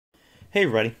Hey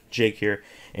everybody, Jake here,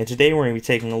 and today we're going to be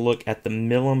taking a look at the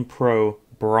MiliMpro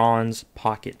Bronze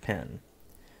Pocket Pen.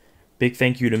 Big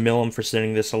thank you to Milim for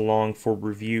sending this along for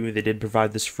review. They did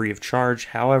provide this free of charge.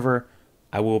 However,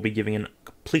 I will be giving a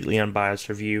completely unbiased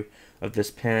review of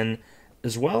this pen,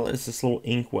 as well as this little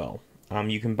Inkwell.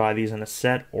 You can buy these in a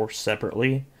set or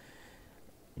separately.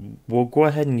 We'll go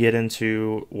ahead and get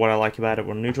into what I like about it,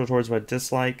 what I'm neutral towards, what I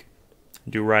dislike,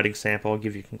 do a writing sample, I'll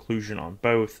give you a conclusion on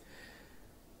both.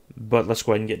 But let's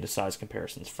go ahead and get into size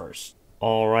comparisons first.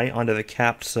 Alright, onto the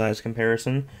capped size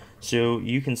comparison. So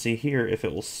you can see here, if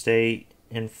it will stay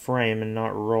in frame and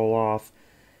not roll off,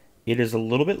 it is a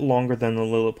little bit longer than the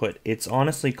Lilliput. It's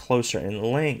honestly closer in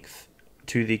length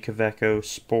to the Kaweco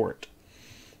Sport.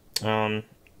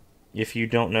 If you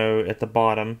don't know, at the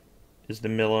bottom is the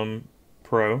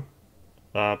MiliMpro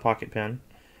pocket pen.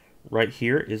 Right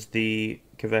here is the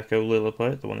Kaweco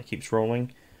Lilliput, the one that keeps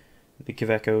rolling, the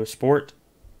Kaweco Sport,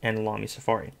 and Lamy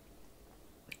Safari.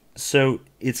 So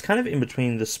it's kind of in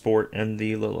between the Sport and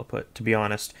the Lilliput, to be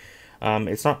honest.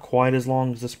 It's not quite as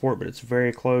long as the Sport, but it's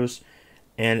very close,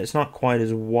 and it's not quite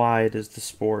as wide as the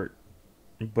Sport,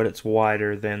 but it's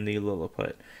wider than the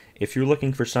Lilliput. If you're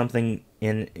looking for something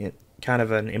in kind of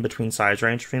an in-between size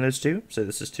range between those two, so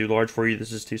this is too large for you,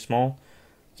 this is too small,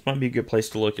 this might be a good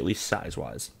place to look, at least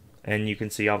size-wise. And you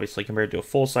can see, obviously, compared to a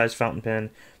full-size fountain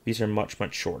pen, these are much,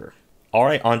 much shorter.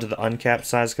 Alright, onto the uncapped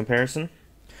size comparison.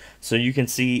 So you can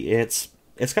see it's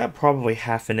got probably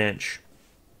half an inch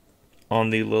on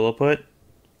the Lilliput.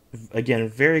 Again,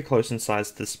 very close in size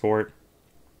to the Sport.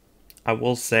 I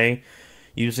will say,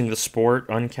 using the Sport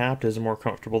uncapped is more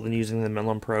comfortable than using the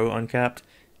MiliMpro uncapped,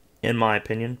 in my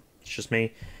opinion. It's just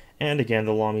me. And again,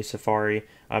 the Lamy Safari.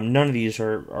 None of these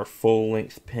are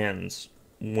full-length pens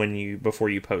before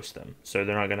you post them, so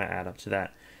they're not going to add up to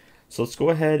that. So let's go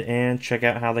ahead and check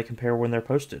out how they compare when they're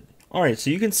posted. Alright, so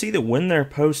you can see that when they're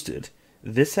posted,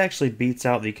 this actually beats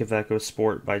out the Kaweco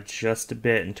Sport by just a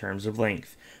bit in terms of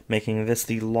length, making this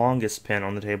the longest pen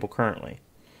on the table currently.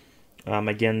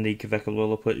 Again, the Kaweco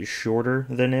Lilliput is shorter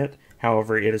than it,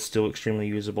 however, it is still extremely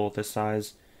usable at this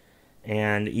size.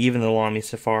 And even the Lamy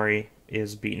Safari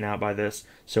is beaten out by this.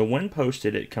 So when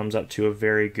posted, it comes up to a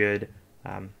very good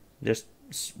just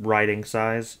writing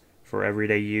size for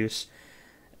everyday use.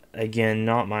 Again,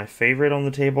 not my favorite on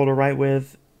the table to write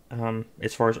with,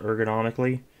 as far as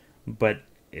ergonomically, but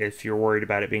if you're worried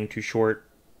about it being too short,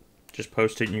 just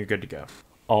post it and you're good to go.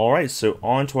 Alright, so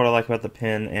on to what I like about the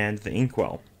pen and the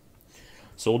Inkwell.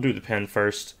 So we'll do the pen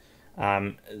first.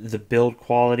 The build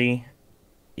quality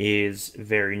is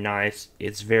very nice.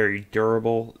 It's very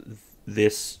durable.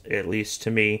 This, at least to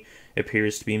me,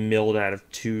 appears to be milled out of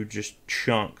two just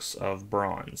chunks of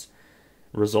bronze,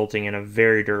 resulting in a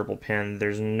very durable pen.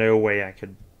 There's no way I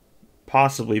could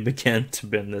possibly begin to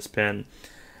bend this pen.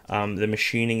 The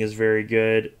machining is very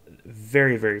good,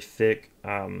 very, very thick,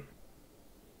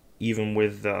 even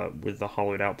with the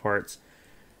hollowed out parts.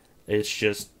 It's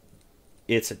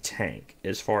a tank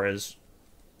as far as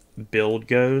build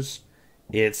goes.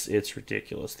 It's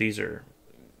ridiculous. These are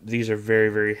very,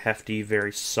 very hefty,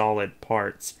 very solid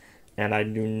parts, and I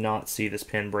do not see this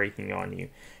pen breaking on you.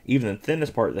 Even the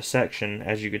thinnest part of the section,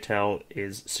 as you could tell,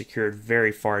 is secured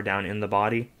very far down in the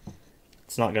body.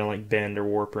 It's not going to like bend or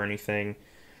warp or anything.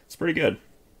 It's pretty good.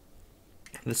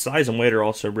 The size and weight are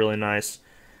also really nice.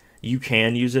 You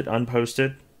can use it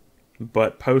unposted,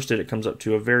 but posted it comes up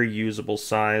to a very usable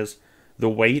size. The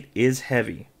weight is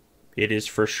heavy. It is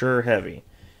for sure heavy.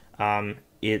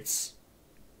 Let's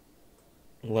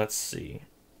see.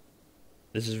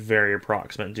 This is very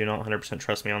approximate. Do not 100%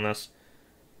 trust me on this.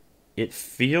 It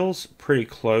feels pretty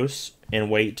close in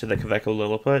weight to the Kaweco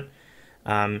Lilliput.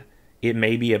 It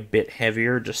may be a bit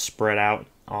heavier, just spread out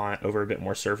over a bit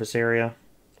more surface area.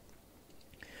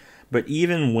 But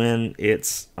even when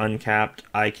it's uncapped,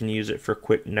 I can use it for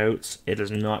quick notes. It is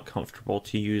not comfortable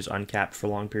to use uncapped for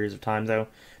long periods of time, though.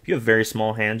 If you have very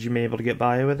small hands, you may be able to get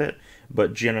by with it.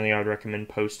 But generally, I would recommend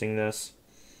posting this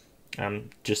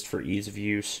just for ease of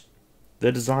use.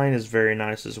 The design is very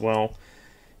nice as well.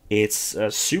 It's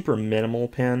a super minimal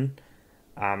pen.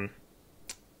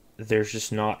 There's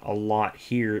just not a lot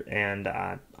here, and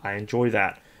I enjoy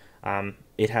that.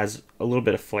 It has a little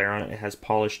bit of flair on it. It has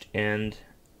polished end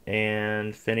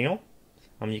and finial.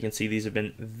 You can see these have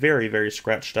been very, very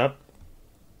scratched up,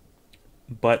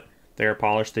 but they are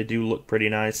polished. They do look pretty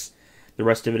nice. The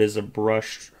rest of it is a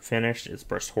brushed finish. It's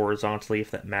brushed horizontally,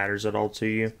 if that matters at all to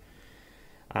you.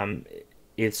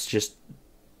 It's just,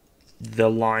 the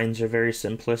lines are very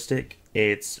simplistic.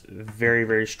 It's very,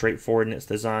 very straightforward in its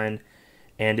design.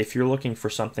 And if you're looking for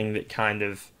something that kind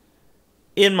of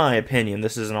in my opinion,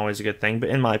 this isn't always a good thing, but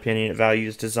in my opinion, it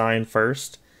values design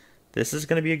first. This is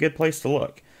going to be a good place to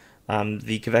look.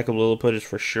 The Kaweco Lilliput is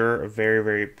for sure a very,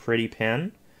 very pretty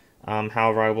pen.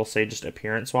 However, I will say just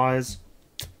appearance-wise,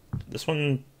 this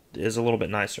one is a little bit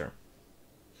nicer.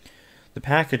 The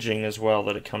packaging as well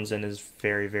that it comes in is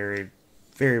very, very,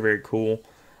 very, very cool.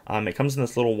 It comes in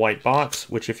this little white box,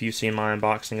 which if you've seen my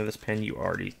unboxing of this pen, you've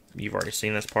already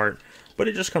seen this part. But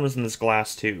it just comes in this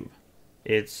glass tube.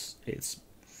 It's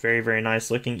very, very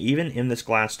nice looking, even in this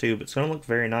glass tube. It's going to look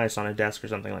very nice on a desk or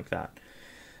something like that.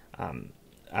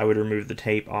 I would remove the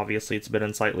tape. Obviously, it's a bit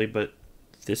unsightly, but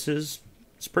it's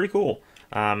pretty cool.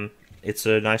 It's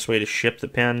a nice way to ship the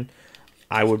pen.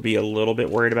 I would be a little bit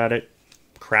worried about it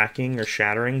cracking or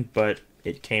shattering, but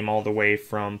it came all the way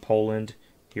from Poland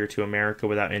here to America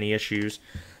without any issues.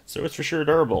 So it's for sure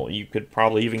durable. You could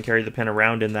probably even carry the pen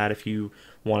around in that if you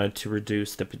wanted to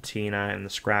reduce the patina and the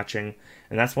scratching.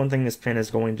 And that's one thing this pen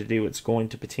is going to do. It's going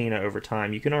to patina over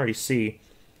time. You can already see,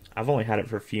 I've only had it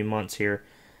for a few months here,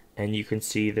 and you can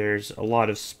see there's a lot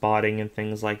of spotting and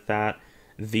things like that.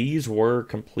 These were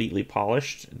completely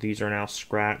polished. These are now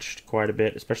scratched quite a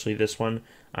bit, especially this one,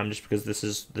 just because this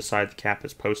is the side the cap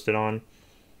is posted on.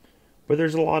 But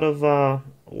there's a lot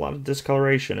of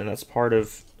discoloration, and that's part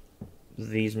of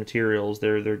these materials.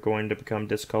 They're going to become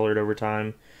discolored over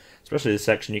time. Especially the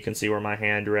section you can see where my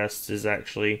hand rests is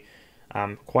actually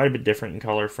quite a bit different in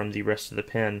color from the rest of the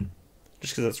pen,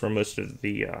 just because that's where most of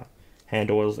the hand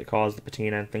oils that cause the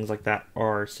patina and things like that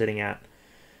are sitting at.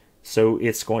 So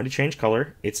it's going to change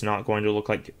color. It's not going to look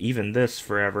like even this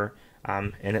forever,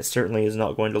 and it certainly is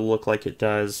not going to look like it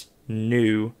does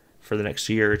new for the next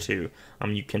year or two.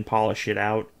 You can polish it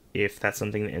out if that's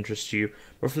something that interests you,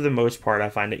 but for the most part, I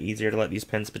find it easier to let these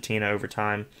pens patina over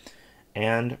time.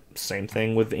 And same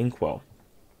thing with the Inkwell.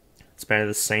 It's made of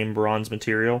the same bronze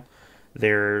material.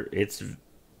 It's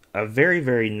a very,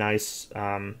 very nice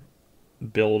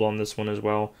build on this one as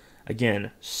well.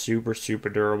 Again, super, super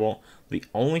durable. The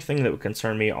only thing that would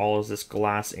concern me all is this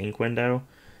glass ink window,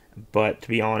 but to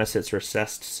be honest, it's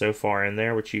recessed so far in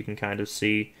there, which you can kind of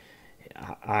see.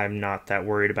 I'm not that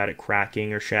worried about it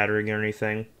cracking or shattering or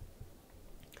anything.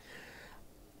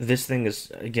 This thing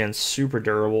is, again, super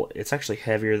durable. It's actually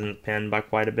heavier than the pen by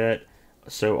quite a bit.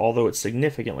 So although it's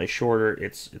significantly shorter,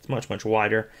 it's much, much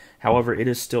wider. However, it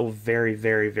is still very,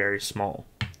 very, very small.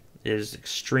 It is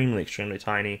extremely, extremely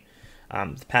tiny.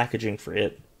 The packaging for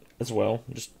it as well,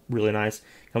 just really nice.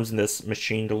 It comes in this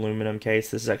machined aluminum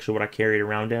case. This is actually what I carry it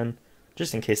around in,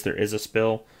 just in case there is a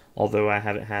spill, although I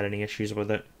haven't had any issues with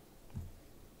it.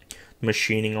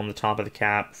 Machining on the top of the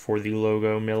cap for the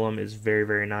logo Milim is very,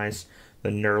 very nice. The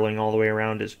knurling all the way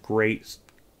around is great.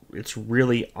 It's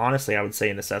really, honestly, I would say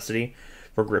a necessity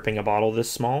for gripping a bottle this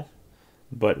small.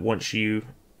 But once you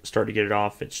start to get it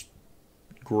off, it's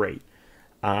great.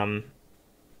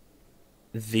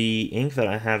 The ink that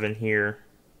I have in here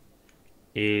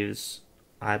is,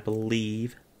 I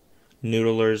believe,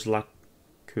 Noodler's La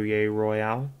Cuillère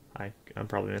Royale. I'm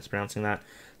probably mispronouncing that.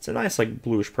 It's a nice, like,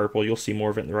 bluish purple. You'll see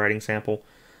more of it in the writing sample.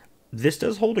 This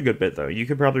does hold a good bit, though. You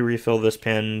could probably refill this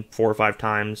pen 4 or 5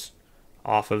 times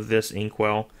off of this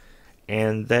Inkwell,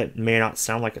 and that may not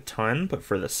sound like a ton, but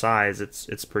for the size,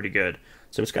 it's pretty good.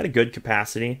 So it's got a good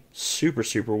capacity, super,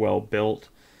 super well built.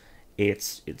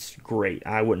 It's great.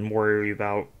 I wouldn't worry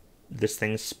about this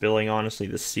thing spilling, honestly.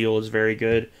 The seal is very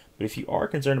good, but if you are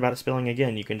concerned about it spilling,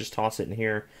 again, you can just toss it in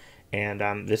here,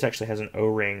 and this actually has an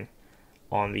O-ring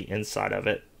on the inside of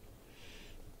it,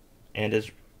 and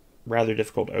is rather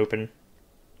difficult to open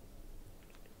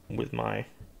with my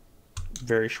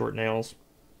very short nails.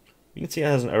 You can see it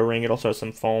has an O-ring. It also has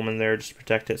some foam in there just to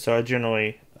protect it. So I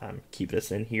generally keep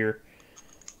this in here,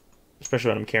 especially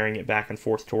when I'm carrying it back and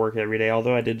forth to work every day.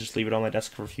 Although I did just leave it on my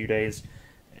desk for a few days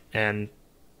and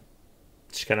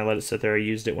just kind of let it sit there. I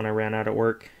used it when I ran out at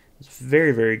work. It's a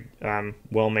very, very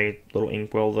well-made little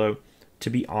inkwell, though. To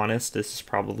be honest, this is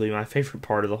probably my favorite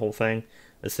part of the whole thing.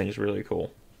 This thing's really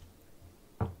cool.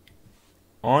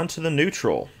 On to the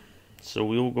neutral. So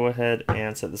we will go ahead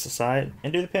and set this aside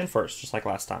and do the pen first, just like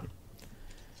last time.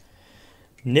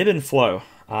 Nib and flow.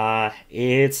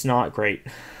 It's not great.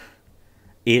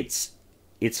 It's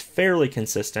fairly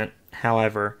consistent.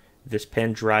 However, this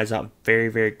pen dries out very,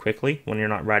 very quickly when you're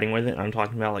not writing with it. I'm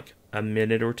talking about like a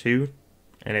minute or two,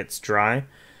 and it's dry.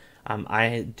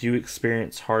 I do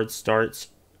experience hard starts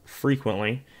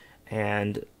frequently,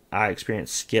 and I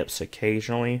experience skips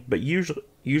occasionally, but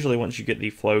usually once you get the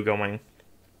flow going,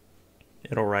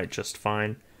 it'll write just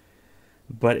fine.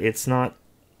 But it's not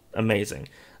amazing.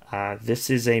 This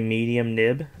is a medium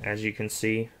nib, as you can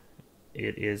see.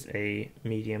 It is a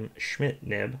medium Schmidt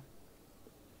nib.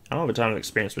 I don't have a ton of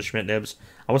experience with Schmidt nibs.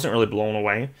 I wasn't really blown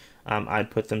away.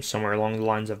 I'd put them somewhere along the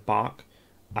lines of Bach.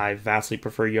 I vastly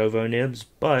prefer Yovo nibs,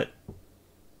 but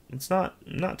it's not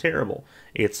terrible.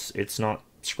 It's not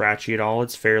scratchy at all.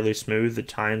 It's fairly smooth. The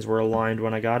tines were aligned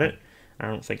when I got it. I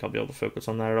don't think I'll be able to focus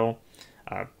on that at all.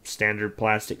 Standard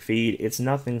plastic feed. It's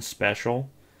nothing special,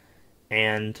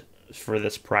 and for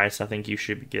this price, I think you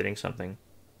should be getting something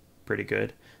pretty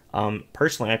good.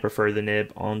 Personally, I prefer the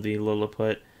nib on the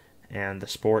Lilliput and the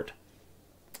Sport.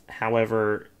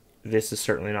 However, this is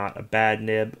certainly not a bad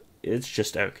nib. It's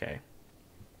just okay.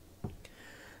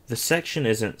 The section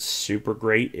isn't super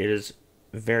great. It is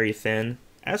very thin,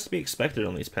 as to be expected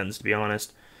on these pens, to be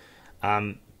honest.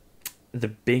 The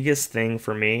biggest thing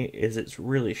for me is it's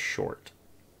really short.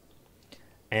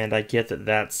 And I get that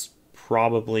that's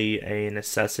probably a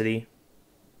necessity.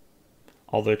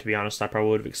 Although, to be honest, I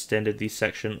probably would have extended the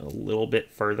section a little bit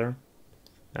further.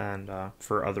 And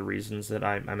for other reasons that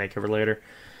I may cover later.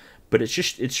 But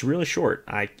it's really short.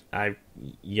 I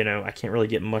can't really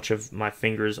get much of my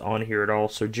fingers on here at all.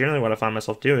 So generally what I find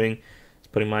myself doing is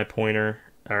putting my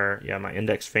my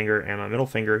index finger and my middle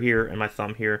finger here and my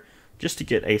thumb here just to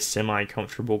get a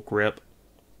semi-comfortable grip.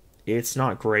 It's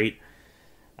not great.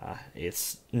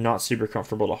 It's not super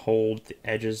comfortable to hold. The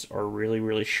edges are really,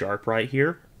 really sharp right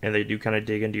here, and they do kind of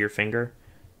dig into your finger.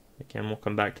 Again, we'll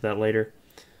come back to that later.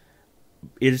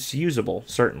 It's usable,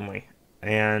 certainly,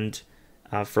 and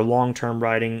for long-term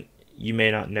writing, you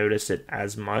may not notice it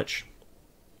as much,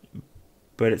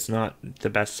 but it's not the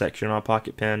best section on a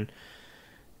pocket pen.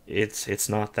 It's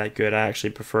not that good. I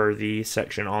actually prefer the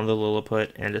section on the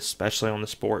Lilliput, and especially on the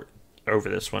Sport, over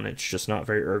this one. It's just not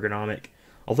very ergonomic.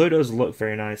 Although it does look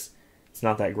very nice, it's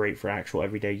not that great for actual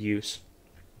everyday use.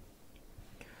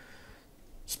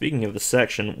 Speaking of the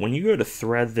section, when you go to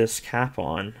thread this cap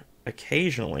on,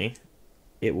 occasionally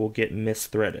it will get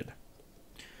misthreaded.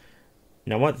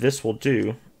 Now what this will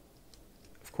do,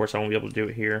 of course I won't be able to do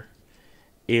it here,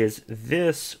 is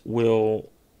this will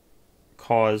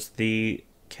cause the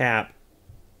cap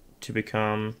to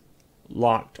become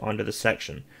locked onto the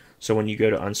section. So when you go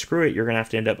to unscrew it, you're going to have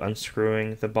to end up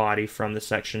unscrewing the body from the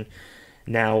section.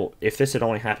 Now, if this had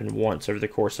only happened once over the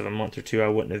course of a month or two, I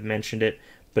wouldn't have mentioned it,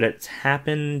 but it's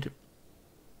happened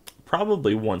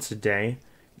probably once a day.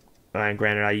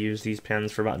 Granted, I use these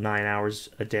pens for about 9 hours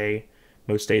a day,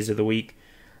 most days of the week.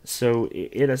 So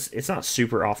it's not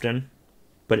super often,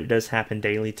 but it does happen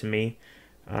daily to me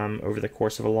over the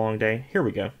course of a long day. Here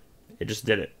we go. It just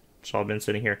did it. So I've been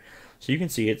sitting here. So you can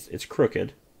see it's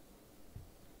crooked.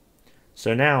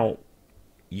 So now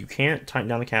you can't tighten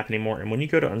down the cap anymore, and when you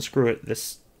go to unscrew it,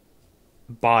 this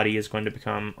body is going to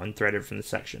become unthreaded from the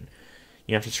section.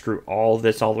 You have to screw all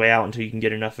this all the way out until you can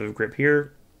get enough of a grip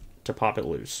here to pop it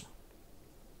loose.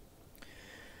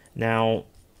 Now,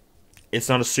 it's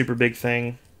not a super big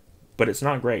thing, but it's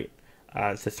not great.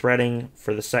 The threading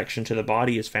for the section to the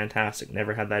body is fantastic.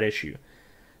 Never had that issue.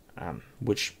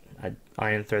 Which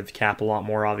I unthread the cap a lot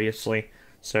more, obviously,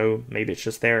 so maybe it's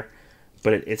just there.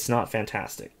 But it's not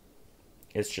fantastic.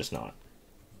 It's just not.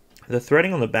 The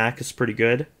threading on the back is pretty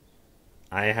good.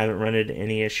 I haven't run into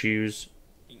any issues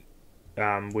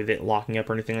with it locking up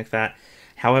or anything like that.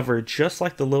 However, just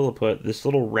like the Lilliput, this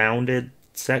little rounded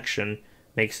section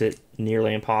makes it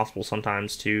nearly impossible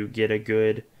sometimes to get a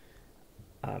good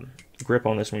grip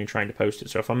on this when you're trying to post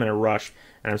it. So if I'm in a rush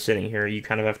and I'm sitting here, you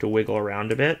kind of have to wiggle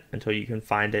around a bit until you can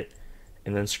find it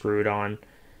and then screw it on.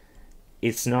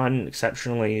 It's not an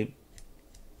exceptionally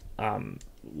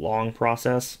long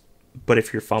process, but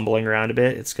if you're fumbling around a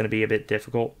bit, it's going to be a bit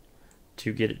difficult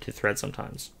to get it to thread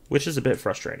sometimes, which is a bit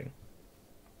frustrating.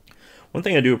 One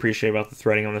thing I do appreciate about the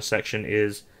threading on this section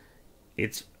is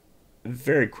it's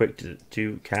very quick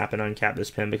to cap and uncap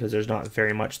this pen because there's not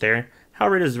very much there.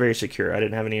 However, it is very secure. I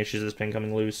didn't have any issues with this pen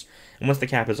coming loose, and once the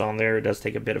cap is on there, it does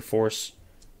take a bit of force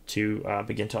to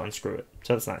begin to unscrew it,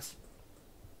 so that's nice.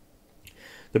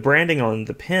 The branding on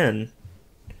the pen,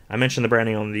 I mentioned the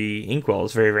branding on the Inkwell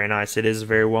is very, very nice. It is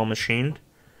very well machined.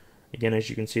 Again, as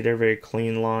you can see, they're very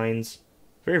clean lines.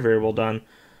 Very, very well done.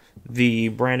 The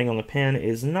branding on the pen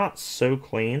is not so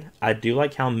clean. I do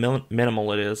like how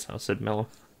minimal it is. I said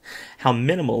how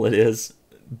minimal it is,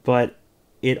 but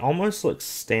it almost looks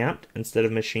stamped instead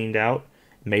of machined out.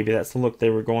 Maybe that's the look they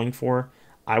were going for.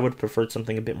 I would have preferred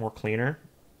something a bit more cleaner.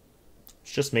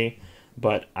 It's just me,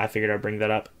 but I figured I'd bring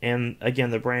that up. And again,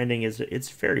 the branding it's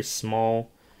very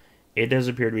small. It does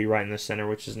appear to be right in the center,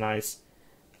 which is nice.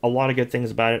 A lot of good things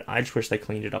about it. I just wish they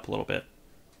cleaned it up a little bit,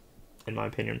 in my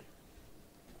opinion.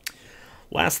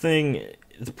 Last thing,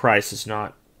 the price is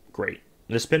not great.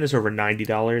 This pen is over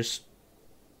 $90.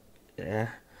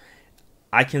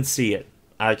 I can see it.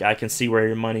 I can see where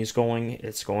your money's going.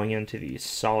 It's going into these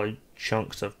solid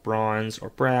chunks of bronze or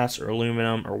brass or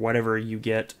aluminum or whatever you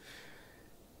get.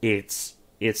 It's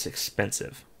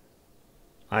expensive.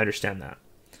 I understand that.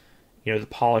 You know, the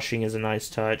polishing is a nice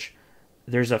touch.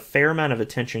 There's a fair amount of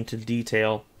attention to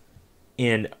detail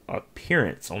in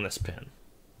appearance on this pen.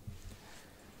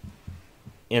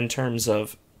 In terms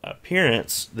of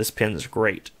appearance, this pen is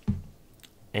great.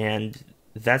 And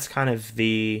that's kind of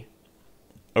the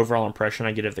overall impression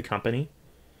I get of the company.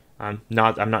 I'm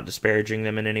not disparaging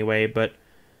them in any way, but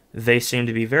they seem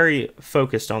to be very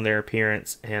focused on their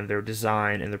appearance and their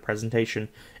design and their presentation,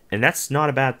 and that's not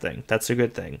a bad thing. That's a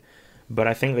good thing. But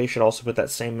I think they should also put that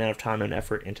same amount of time and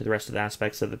effort into the rest of the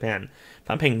aspects of the pen.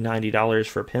 If I'm paying $90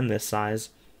 for a pen this size,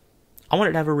 I want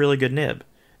it to have a really good nib.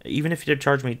 Even if you did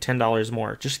charge me $10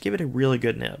 more, just give it a really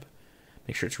good nib.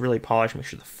 Make sure it's really polished, make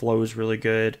sure the flow is really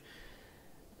good.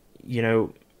 You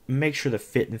know, make sure the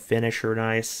fit and finish are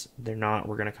nice. They're not.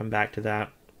 We're going to come back to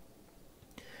that.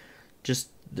 Just,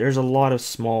 there's a lot of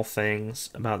small things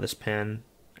about this pen,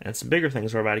 and some bigger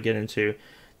things we're about to get into,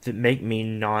 that make me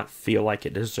not feel like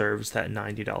it deserves that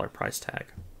 $90 price tag.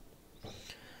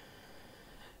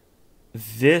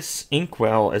 This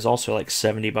Inkwell is also like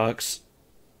 $70.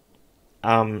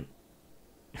 To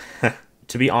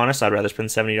be honest, I'd rather spend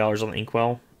 $70 on the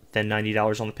Inkwell than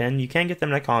 $90 on the pen. You can get them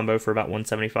in a combo for about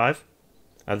 $175.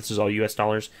 This is all US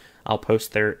dollars. I'll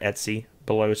post their Etsy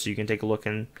below so you can take a look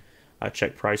and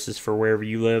check prices for wherever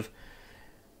you live.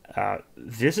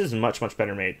 This is much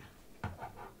better made.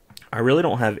 I really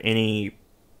don't have any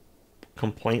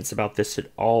complaints about this at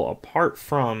all, apart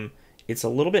from it's a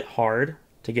little bit hard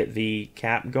to get the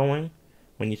cap going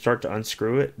when you start to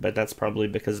unscrew it, but that's probably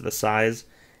because of the size,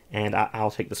 and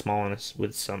I'll take the smallness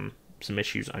with some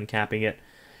issues uncapping it.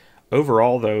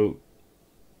 Overall, though,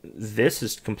 this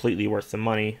is completely worth the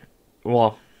money.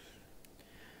 Well,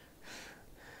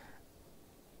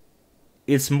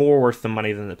 it's more worth the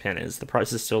money than the pen is. The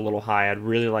price is still a little high. I'd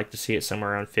really like to see it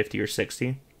somewhere around 50 or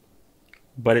 60.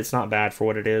 But it's not bad for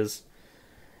what it is.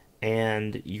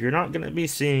 And you're not going to be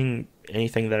seeing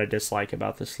anything that I dislike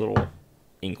about this little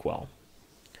Inkwell.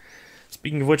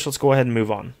 Speaking of which, let's go ahead and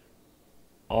move on.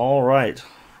 Alright,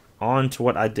 on to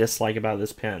what I dislike about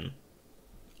this pen.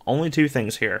 Only two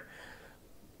things here,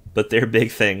 but they're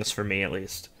big things for me at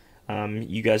least.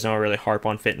 You guys know I really harp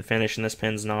on fit and finish, and this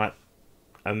pen's not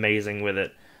amazing with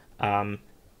it.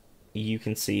 You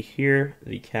can see here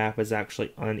the cap is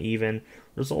actually uneven,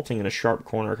 resulting in a sharp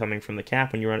corner coming from the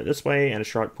cap when you run it this way, and a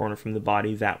sharp corner from the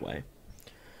body that way.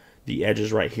 The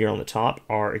edges right here on the top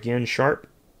are again sharp.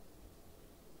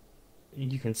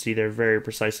 You can see they're very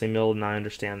precisely milled, and I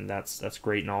understand that's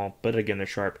great and all, but again they're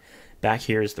sharp. Back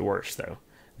here is the worst though.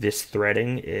 This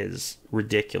threading is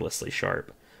ridiculously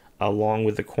sharp, along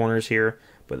with the corners here,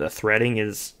 but the threading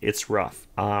it's rough.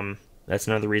 That's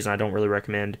another reason I don't really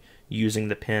recommend using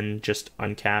the pen just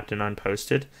uncapped and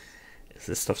unposted.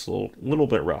 This stuff's a little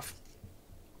bit rough.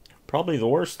 Probably the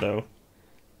worst though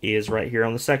is right here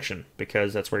on the section,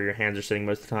 because that's where your hands are sitting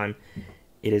most of the time.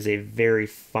 It is a very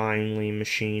finely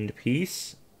machined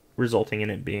piece, resulting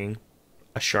in it being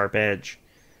a sharp edge.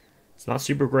 It's not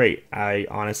super great. I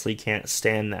honestly can't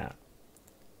stand that.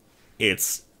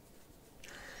 It's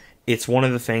one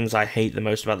of the things I hate the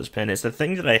most about this pen. It's the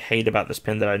thing that I hate about this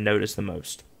pen that I notice the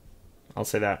most. I'll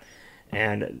say that.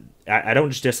 And I don't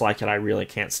just dislike it, I really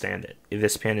can't stand it.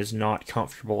 This pen is not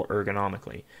comfortable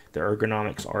ergonomically. The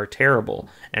ergonomics are terrible,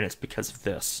 and it's because of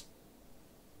this.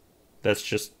 That's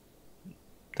just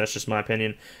my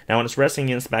opinion. Now, when it's resting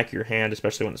against the back of your hand,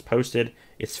 especially when it's posted,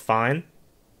 it's fine.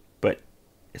 But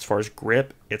as far as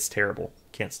grip, it's terrible.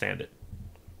 Can't stand it.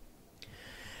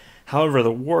 However,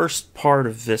 the worst part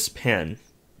of this pen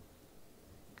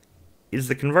is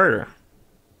the converter.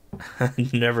 I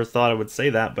never thought I would say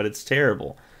that, but it's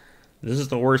terrible. This is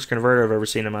the worst converter I've ever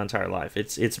seen in my entire life.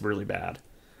 It's really bad.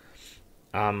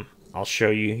 I'll show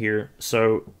you here.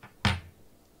 So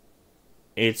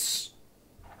it's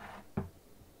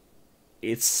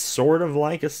sort of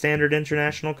like a standard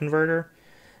international converter.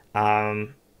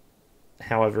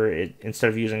 However, instead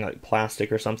of using like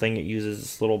plastic or something, it uses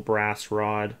this little brass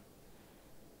rod.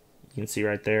 You can see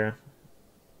right there.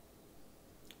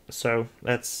 So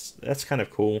that's kind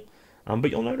of cool. But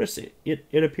you'll notice it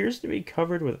appears to be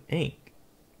covered with ink,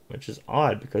 which is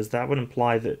odd, because that would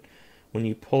imply that when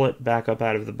you pull it back up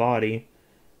out of the body,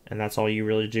 and that's all you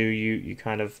really do, you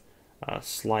kind of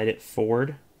slide it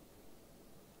forward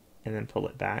and then pull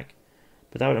it back.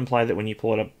 But that would imply that when you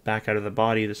pull it up back out of the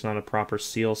body, there's not a proper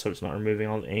seal, so it's not removing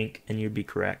all the ink, and you'd be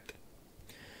correct.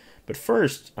 But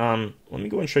first, let me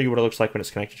go and show you what it looks like when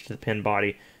it's connected to the pen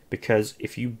body. because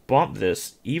if you bump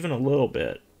this even a little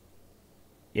bit,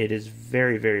 it is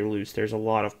very, very loose. There's a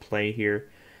lot of play here,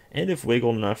 and if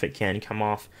wiggled enough, it can come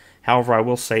off. However, I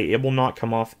will say it will not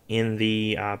come off in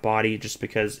the body just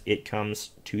because it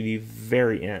comes to the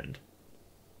very end.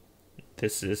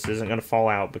 This isn't going to fall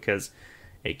out because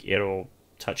it'll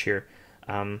touch here.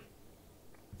 So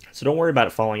don't worry about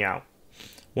it falling out.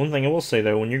 One thing I will say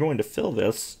though, when you're going to fill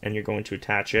this and you're going to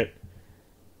attach it,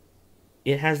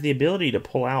 it has the ability to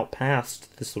pull out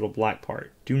past this little black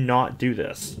part. Do not do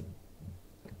this.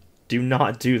 Do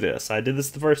not do this. I did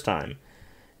this the first time.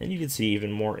 And you can see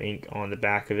even more ink on the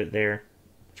back of it there,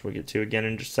 which we'll get to again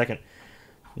in just a second.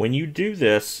 When you do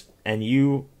this and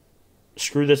you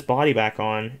screw this body back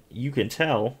on, you can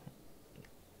tell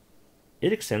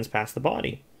it extends past the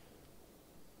body.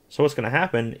 So what's going to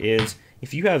happen is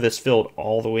if you have this filled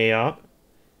all the way up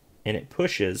and it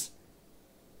pushes,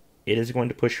 it is going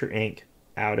to push your ink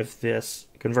out of this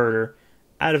converter,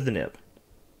 out of the nib.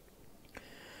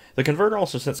 The converter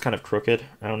also sits kind of crooked.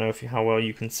 I don't know how well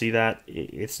you can see that.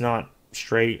 It's not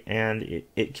straight, and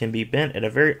it can be bent at a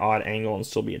very odd angle and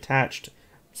still be attached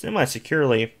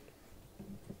semi-securely,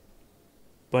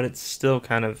 but it's still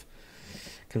kind of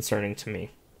concerning to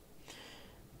me.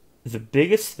 The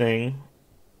biggest thing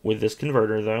with this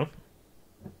converter, though,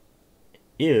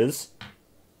 is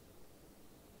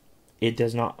it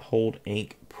does not hold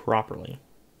ink properly.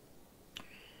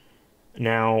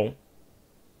 Now,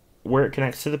 where it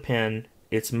connects to the pen,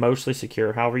 it's mostly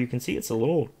secure. However, you can see it's a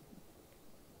little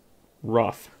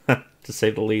rough, to say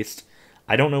the least.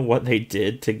 I don't know what they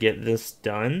did to get this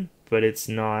done, but it's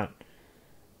not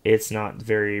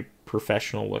very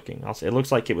professional looking. I'll say it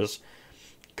looks like it was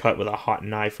cut with a hot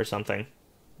knife or something.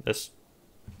 This,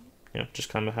 just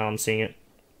kind of how I'm seeing it.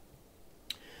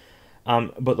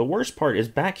 But the worst part is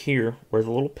back here where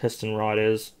the little piston rod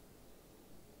is.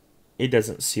 It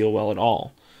doesn't seal well at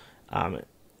all.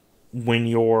 When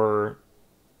you're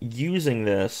using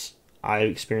this, I've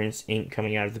experienced ink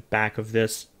coming out of the back of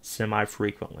this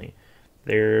semi-frequently.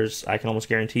 I can almost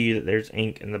guarantee you that there's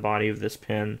ink in the body of this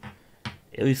pen,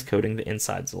 at least coating the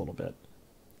insides a little bit.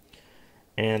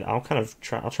 And I'll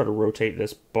try to rotate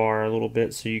this bar a little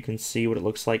bit so you can see what it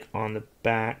looks like on the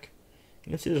back. You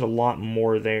can see there's a lot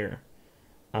more there.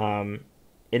 In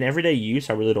everyday use,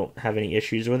 I really don't have any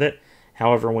issues with it.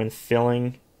 However, when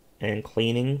filling and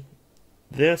cleaning,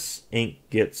 this ink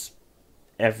gets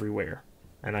everywhere,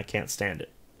 and I can't stand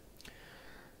it.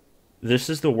 This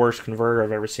is the worst converter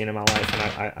I've ever seen in my life,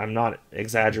 and I'm not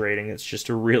exaggerating. It's just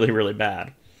really, really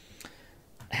bad.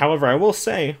 However, I will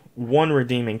say, one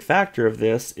redeeming factor of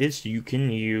this is you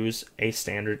can use a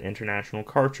standard international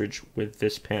cartridge with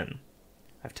this pen.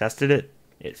 I've tested it.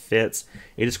 It fits.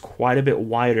 It is quite a bit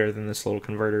wider than this little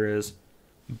converter is,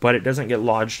 but it doesn't get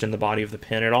lodged in the body of the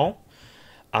pen at all.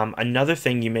 Another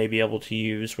thing you may be able to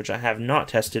use, which I have not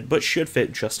tested, but should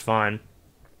fit just fine,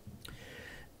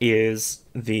 is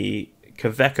the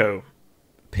Kaweco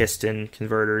piston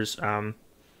converters,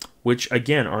 which,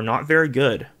 again, are not very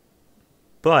good,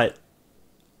 but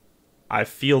I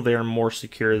feel they're more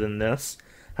secure than this.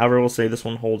 However, I will say this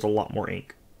one holds a lot more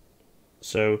ink.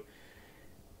 So,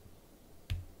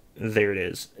 there it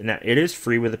is. Now, it is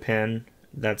free with a pen.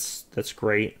 That's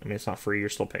great. I mean, it's not free. You're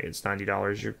still paying. It's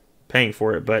 $90. You're paying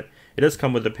for it, but it does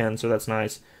come with a pen, so that's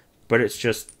nice. But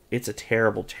it's a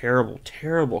terrible, terrible,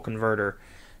 terrible converter.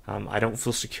 I don't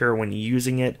feel secure when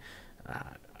using it.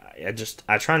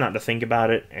 I try not to think about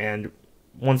it, and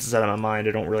once it's out of my mind,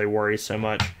 I don't really worry so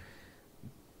much.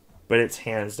 But it's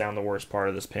hands down the worst part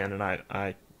of this pen, and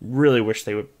I really wish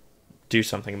they would do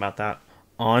something about that.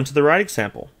 On to the writing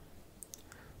sample.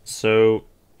 So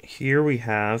here we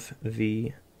have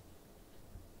the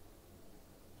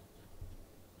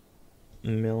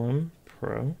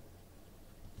MiliMpro.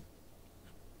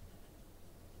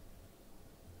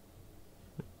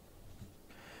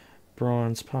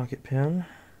 Bronze pocket pen.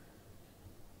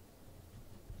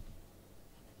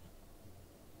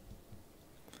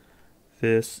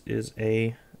 This is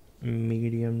a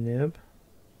medium nib.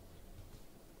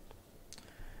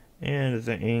 And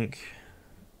the ink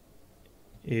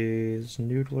is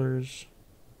Noodler's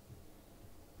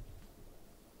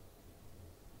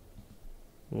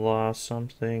La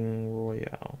something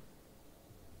Royale.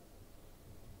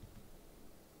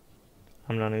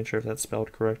 I'm not even sure if that's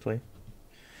spelled correctly.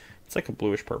 It's like a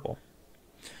bluish purple.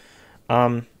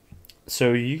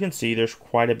 So you can see there's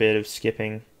quite a bit of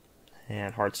skipping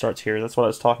and hard starts here. That's what I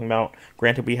was talking about.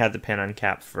 Granted, we had the pen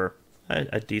uncapped for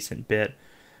a decent bit,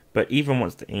 but even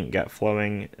once the ink got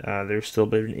flowing, there's still a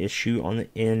bit of an issue on the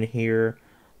N here,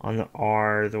 on the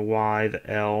R, the Y, the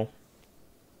L.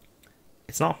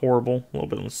 It's not horrible. A little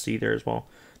bit on the C there as well.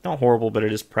 Not horrible, but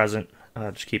it is present.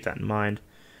 Just keep that in mind.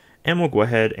 And we'll go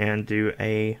ahead and do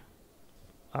a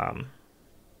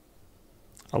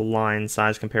line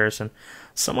size comparison.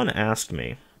 Someone asked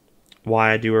me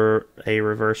why I do a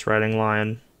reverse writing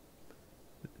line,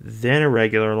 then a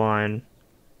regular line,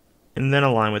 and then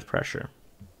a line with pressure.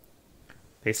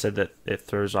 They said that it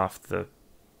throws off the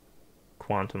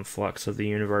quantum flux of the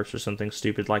universe or something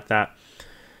stupid like that.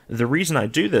 The reason I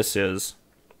do this is,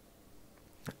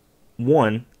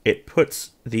 one, it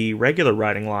puts the regular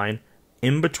writing line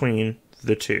in between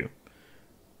the two.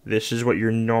 This is what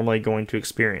you're normally going to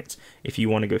experience. If you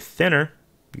want to go thinner,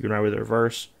 you can write with a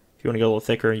reverse. If you want to go a little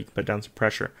thicker, you can put down some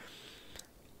pressure.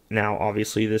 Now,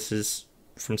 obviously, this is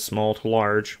from small to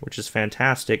large, which is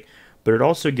fantastic, but it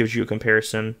also gives you a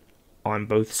comparison on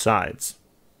both sides,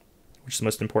 which is the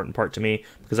most important part to me,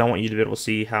 because I want you to be able to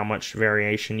see how much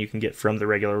variation you can get from the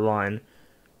regular line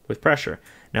with pressure.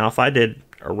 Now, if I did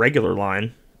a regular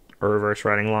line, a reverse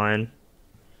writing line,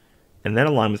 and then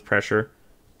a line with pressure,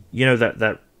 you know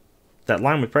that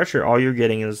line with pressure, all you're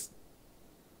getting is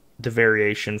the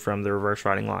variation from the reverse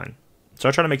writing line. So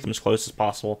I try to make them as close as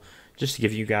possible, just to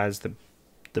give you guys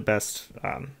the best,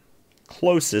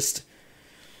 closest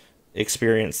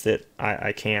experience that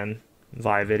I can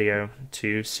via video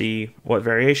to see what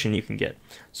variation you can get,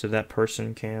 so that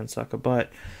person can suck a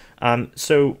butt.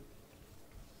 So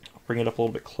I'll bring it up a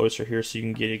little bit closer here so you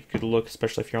can get a good look,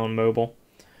 especially if you're on mobile.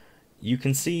 You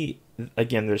can see,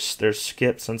 again, there's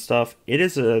skips and stuff. It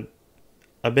is a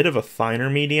bit of a finer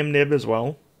medium nib as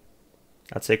well.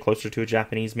 I'd say closer to a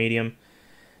Japanese medium.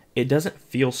 It doesn't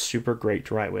feel super great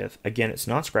to write with. Again, it's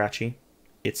not scratchy.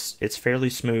 It's fairly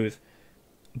smooth,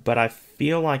 but I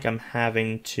feel like I'm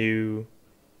having to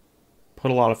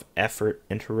put a lot of effort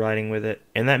into writing with it,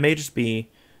 and that may just be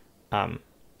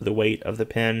the weight of the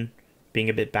pen being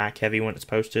a bit back heavy when it's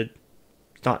posted.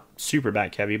 It's not super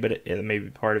back heavy, but it may be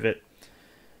part of it.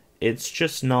 It's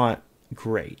just not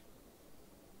great,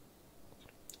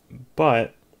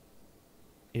 but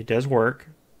it does work,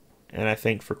 and I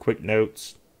think for quick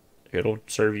notes, it'll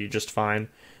serve you just fine.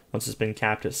 Once it's been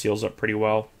capped, it seals up pretty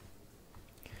well.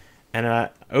 And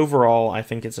overall, I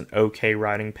think it's an okay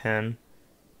writing pen,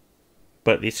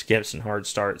 but these skips and hard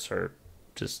starts are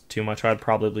just too much. I'd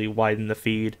probably widen the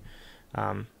feed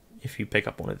if you pick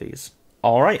up one of these.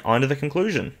 All right, on to the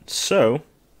conclusion. So,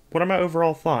 what are my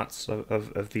overall thoughts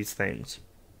of these things?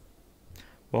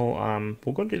 Well,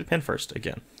 we'll go and do the pen first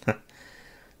again.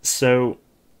 So,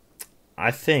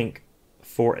 I think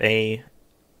for a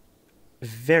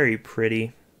very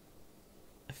pretty,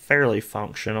 fairly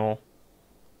functional,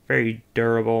 very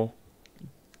durable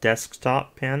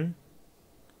desktop pen,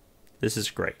 this is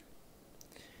great.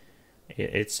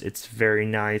 It's very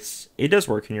nice. It does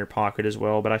work in your pocket as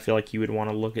well, but I feel like you would want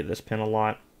to look at this pen a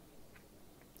lot.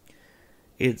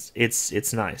 It's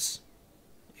nice.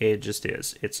 It just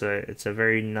is. It's a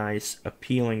very nice,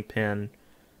 appealing pen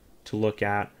to look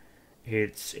at.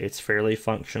 It's fairly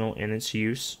functional in its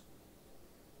use,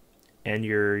 and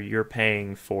you're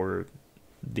paying for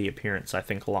the appearance, I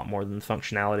think, a lot more than the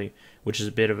functionality, which is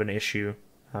a bit of an issue,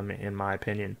 in my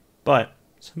opinion. But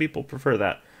some people prefer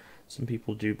that. Some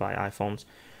people do buy iPhones,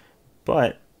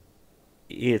 but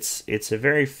it's a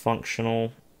very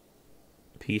functional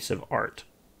piece of art.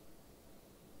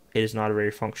 It is not a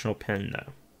very functional pen,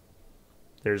 though.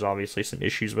 There's obviously some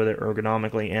issues with it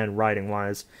ergonomically and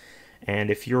writing-wise, and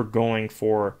if you're going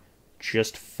for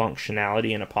just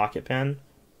functionality in a pocket pen,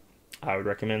 I would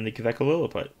recommend the Kaweco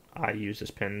Lilliput. I use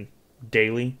this pen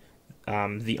daily.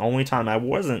 The only time I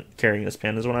wasn't carrying this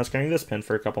pen is when I was carrying this pen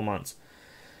for a couple months.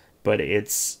 But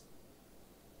it's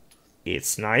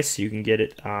nice. You can get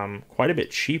it quite a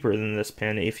bit cheaper than this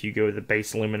pen if you go with the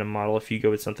base aluminum model. If you go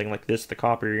with something like this, the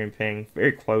copper, you're going to be paying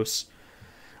very close.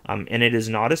 And it is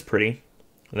not as pretty.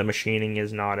 The machining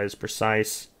is not as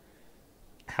precise.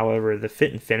 However, the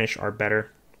fit and finish are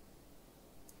better.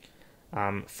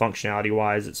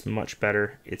 Functionality-wise, it's much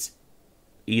better. It's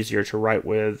easier to write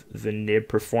with. The nib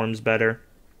performs better.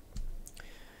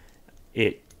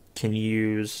 It can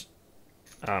use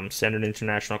standard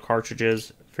international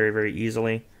cartridges very, very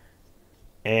easily.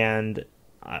 And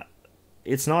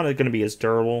it's not going to be as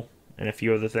durable and a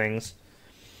few other things.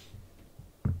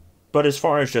 But as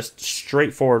far as just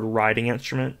straightforward writing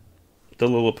instrument, the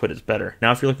Lilliput is better.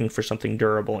 Now, if you're looking for something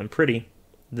durable and pretty,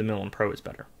 the MiliMpro is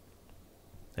better.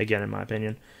 Again, in my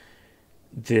opinion.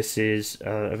 This is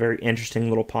a very interesting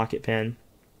little pocket pen.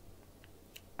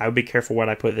 I would be careful what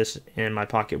I put this in my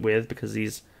pocket with, because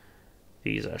these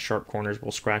sharp corners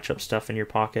will scratch up stuff in your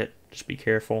pocket. Just be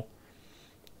careful.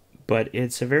 But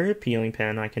it's a very appealing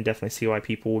pen. I can definitely see why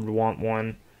people would want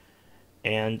one.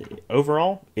 And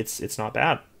overall, it's not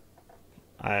bad.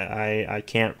 I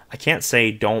can't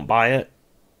say don't buy it.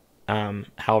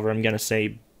 However, I'm gonna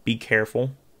say be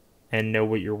careful and know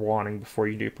what you're wanting before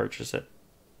you do purchase it.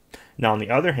 Now, on the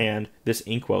other hand, this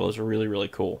Inkwell is really, really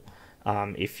cool.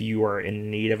 If you are in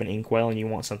need of an Inkwell and you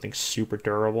want something super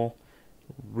durable,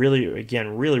 really,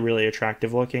 again, really, really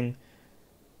attractive looking,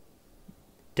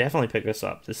 definitely pick this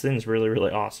up. This thing's really,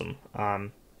 really awesome.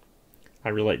 I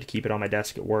really like to keep it on my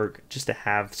desk at work just to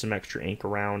have some extra ink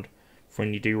around for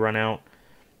when you do run out.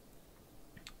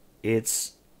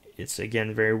 It's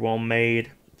again very well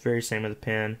made, very same with the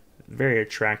pen, very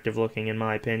attractive looking in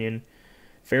my opinion,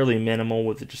 fairly minimal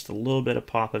with just a little bit of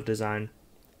pop of design,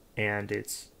 and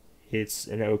it's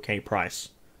an okay price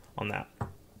on that.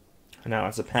 Now,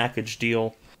 as a package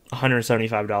deal,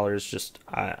 $175. Just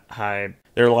high.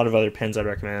 There are a lot of other pens I'd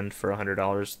recommend for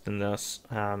 $100 than this.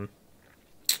 But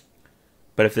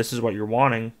if this is what you're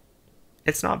wanting,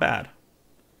 it's not bad.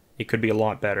 It could be a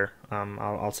lot better.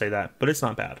 I'll say that, but it's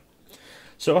not bad.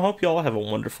 So I hope you all have a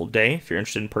wonderful day. If you're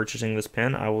interested in purchasing this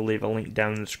pen, I will leave a link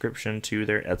down in the description to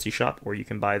their Etsy shop where you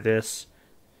can buy this,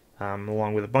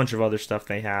 along with a bunch of other stuff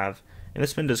they have. And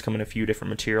this pen does come in a few different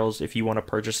materials. If you want to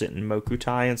purchase it in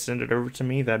Mokutai and send it over to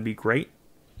me, that'd be great.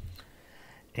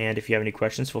 And if you have any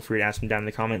questions, feel free to ask them down in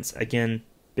the comments. Again,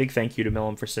 big thank you to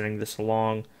MiliMpro for sending this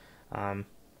along.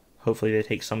 Hopefully they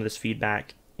take some of this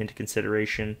feedback into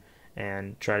consideration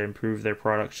and try to improve their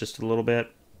products just a little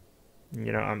bit.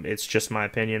 You know, it's just my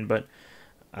opinion, but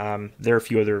there are a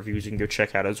few other reviews you can go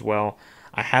check out as well.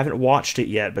 I haven't watched it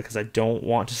yet because I don't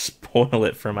want to spoil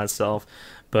it for myself,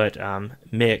 but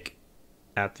Mick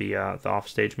at the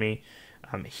Offstage Me,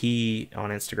 he on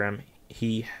Instagram,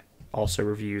 he also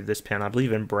reviewed this pen, I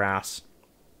believe in brass.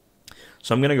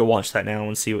 So I'm gonna go watch that now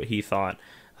and see what he thought.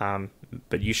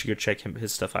 But you should go check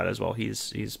his stuff out as well.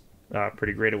 He's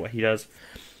pretty great at what he does.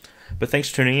 But thanks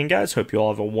for tuning in, guys. Hope you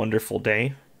all have a wonderful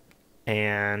day.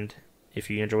 And if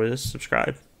you enjoy this,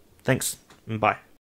 subscribe. Thanks. Bye.